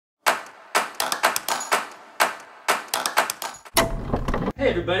Hey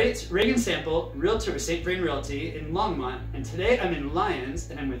everybody, it's Regan Sample, Realtor with St. Vrain Realty in Longmont, and today I'm in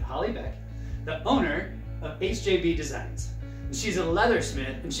Lyons and I'm with Holly Beck, the owner of HJB Designs. And she's a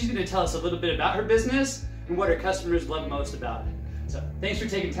leathersmith and she's going to tell us a little bit about her business and what her customers love most about it. So thanks for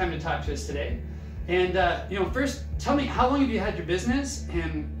taking time to talk to us today. And first tell me, how long have you had your business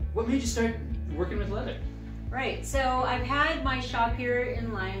and what made you start working with leather? Right, so I've had my shop here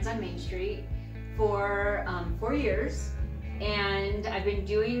in Lyons on Main Street for 4 years. And I've been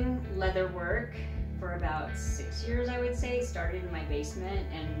doing leather work for about 6 years, I would say. Started in my basement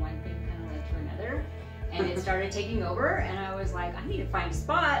and one thing kind of led to another. And it started taking over and I was like, I need to find a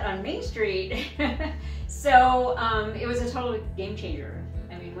spot on Main Street. So it was a total game changer.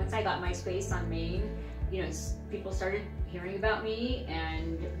 I mean, once I got my space on Main, people started hearing about me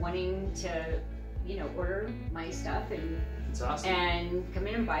and wanting to, order my stuff and That's awesome. And come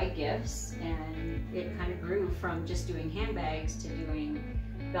in and buy gifts, and it kind of grew from just doing handbags to doing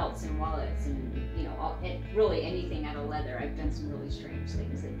belts and wallets and really anything out of leather. I've done some really strange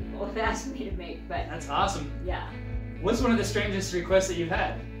things that people have asked me to make, but that's awesome. Yeah. What's one of the strangest requests that you've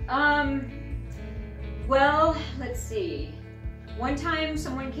had? Well, let's see. One time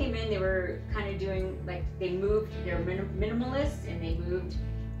someone came in, they were kind of doing, they moved, they're minimalists, and they moved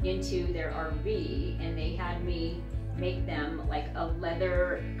into their RV, and they had me make them like a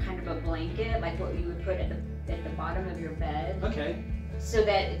leather kind of a blanket, like what you would put at the bottom of your bed. Okay. So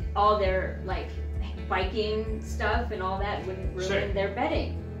that all their biking stuff and all that wouldn't ruin their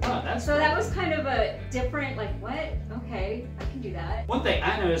bedding. Oh, that's so cool. That was kind of a different, what? Okay, I can do that. One thing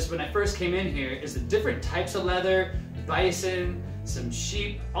I noticed when I first came in here is the different types of leather, bison, some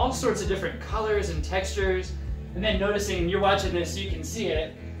sheep, all sorts of different colors and textures. And then noticing, you're watching this, so you can see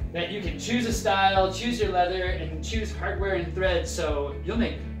it, that you can choose a style, choose your leather, and choose hardware and thread, so you'll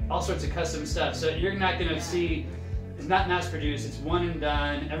make all sorts of custom stuff. So you're not going to see, it's not mass produced, it's one and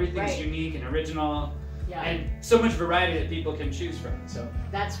done, everything's unique and original, and so much variety that people can choose from. So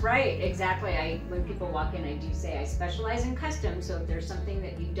that's right, exactly. When people walk in, I do say I specialize in custom, so if there's something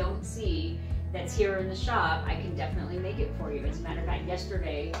that you don't see that's here in the shop, I can definitely make it for you. As a matter of fact,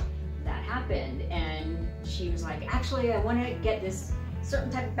 yesterday that happened, and she was like, actually, I want to get this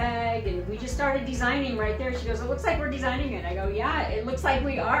certain type of bag, and we just started designing right there. She goes, it looks like we're designing it. I go, yeah, it looks like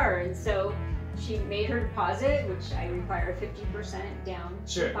we are. And so she made her deposit, which I require 50% down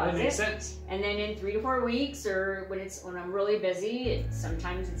deposit. That makes sense. And then in 3 to 4 weeks, or when I'm really busy,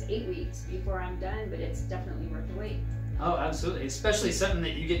 sometimes it's 8 weeks before I'm done, but it's definitely worth the wait. Oh, absolutely. Especially something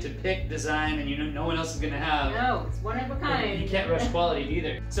that you get to pick, design, and no one else is going to have. No, it's one of a kind. You can't rush quality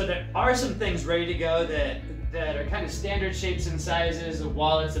either. So there are some things ready to go that are kind of standard shapes and sizes, the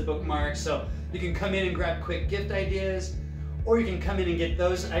wallets, the bookmarks, so you can come in and grab quick gift ideas, or you can come in and get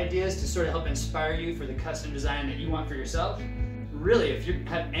those ideas to sort of help inspire you for the custom design that you want for yourself. Really, if you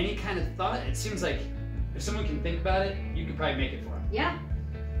have any kind of thought, it seems like if someone can think about it, you could probably make it for them. Yeah,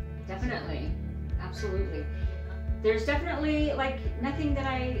 definitely, absolutely. There's definitely nothing that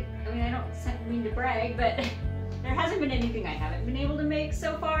I don't mean to brag, but there hasn't been anything I haven't been able to make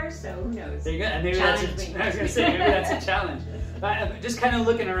so far, so who knows? There you go. And maybe I was going to say, maybe that's a challenge. Just kind of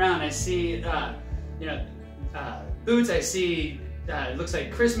looking around, I see, boots, I see, it looks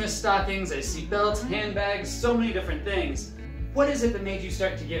like Christmas stockings, I see belts, handbags, so many different things. What is it that made you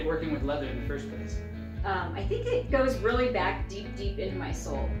start to get working with leather in the first place? I think it goes really back deep into my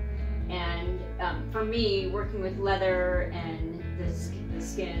soul. And for me, working with leather and the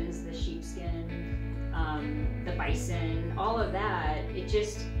skins, the sheepskin, the bison, all of that, it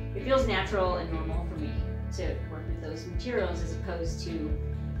feels natural and normal for me to work with those materials as opposed to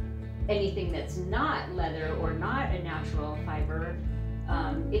anything that's not leather or not a natural fiber.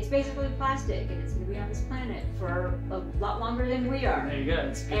 It's basically plastic, and it's going to be on this planet for a lot longer than we are. There you go.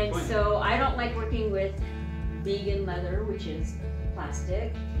 That's a good point. So I don't like working with vegan leather, which is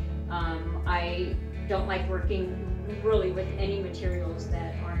plastic. I don't like working really with any materials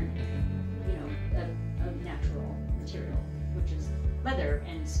that aren't, a natural material, which is leather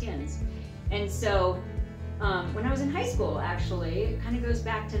and skins. And so when I was in high school, actually, it kind of goes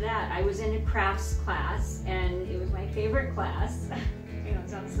back to that. I was in a crafts class, and it was my favorite class. I know it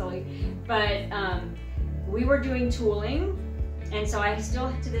sounds silly, but we were doing tooling. And so I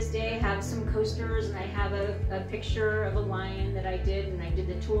still, to this day, have some coasters, and I have a picture of a lion that I did, and I did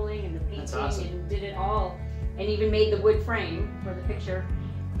the tooling and the painting and did it all, and even made the wood frame for the picture.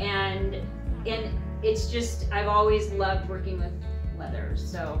 And it's just, I've always loved working with leather,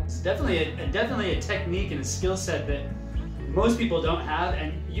 so. It's definitely a technique and a skill set that most people don't have,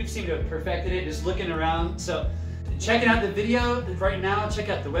 and you seem to have perfected it just looking around. So checking out the video right now, check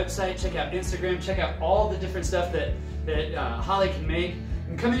out the website, check out Instagram, check out all the different stuff that Holly can make.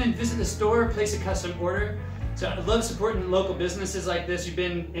 And come in and visit the store, place a custom order. So I love supporting local businesses like this. You've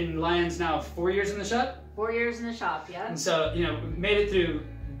been in Lyons now 4 years in the shop? 4 years in the shop, yeah. And so, you know, we made it through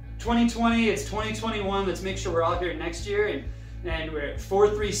 2020, it's 2021. Let's make sure we're all here next year. And we're at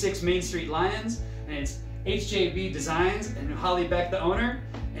 436 Main Street, Lyons. And it's HJB Designs and Holly Beck, the owner.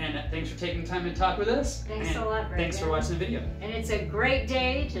 And thanks for taking time to talk with us. Thanks a lot, Regan. Thanks for watching the video. And it's a great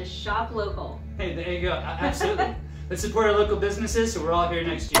day to shop local. Hey, there you go. Absolutely. Let's support our local businesses so we're all here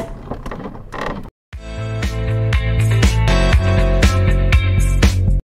next year.